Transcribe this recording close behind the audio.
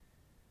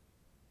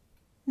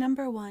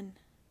Number 1.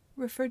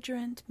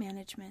 Refrigerant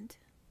management.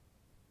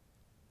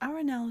 Our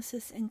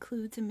analysis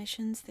includes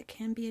emissions that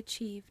can be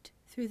achieved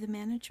through the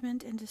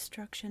management and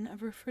destruction of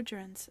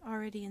refrigerants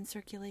already in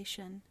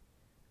circulation.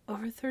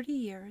 Over 30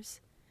 years,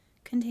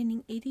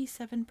 containing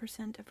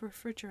 87% of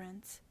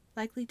refrigerants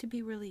likely to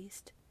be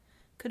released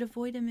could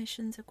avoid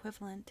emissions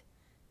equivalent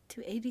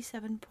to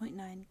 87.9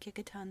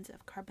 gigatons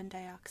of carbon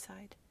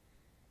dioxide.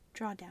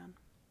 Drawdown.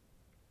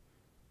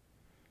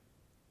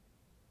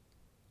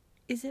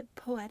 Is it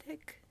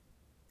poetic?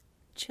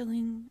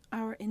 Chilling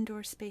our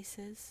indoor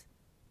spaces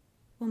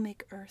will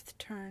make Earth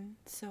turn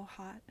so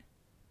hot.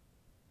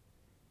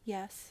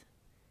 Yes,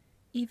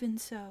 even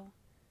so,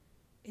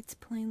 it's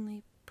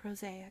plainly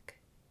prosaic.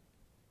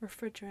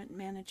 Refrigerant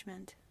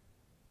management.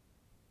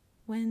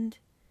 Wind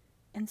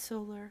and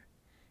solar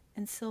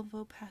and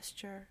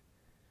silvopasture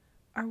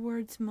are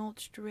words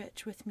mulched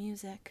rich with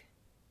music,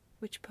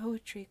 which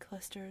poetry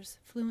clusters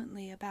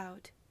fluently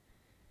about,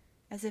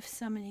 as if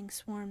summoning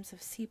swarms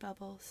of sea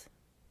bubbles.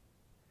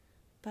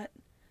 But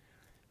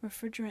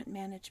refrigerant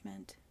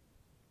management.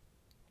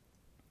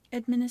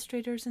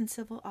 Administrators and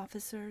civil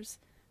officers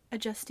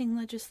adjusting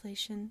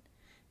legislation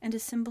and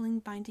assembling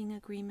binding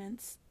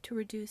agreements to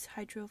reduce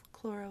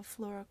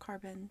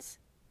hydrochlorofluorocarbons.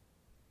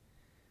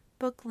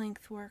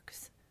 Book-length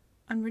works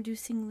on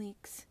reducing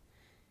leaks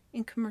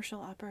in commercial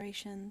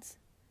operations.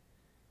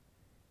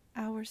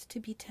 Hours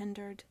to be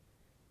tendered,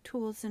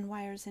 tools and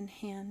wires in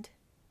hand,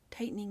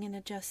 tightening and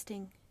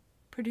adjusting,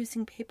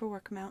 producing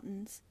paperwork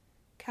mountains,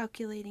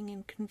 calculating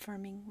and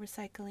confirming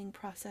recycling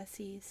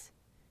processes.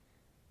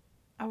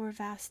 Our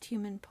vast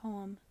human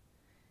poem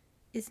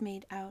is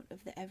made out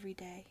of the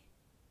everyday.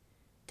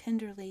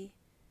 Tenderly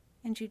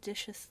and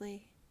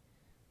judiciously,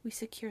 we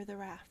secure the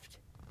raft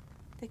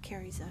that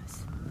carries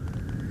us.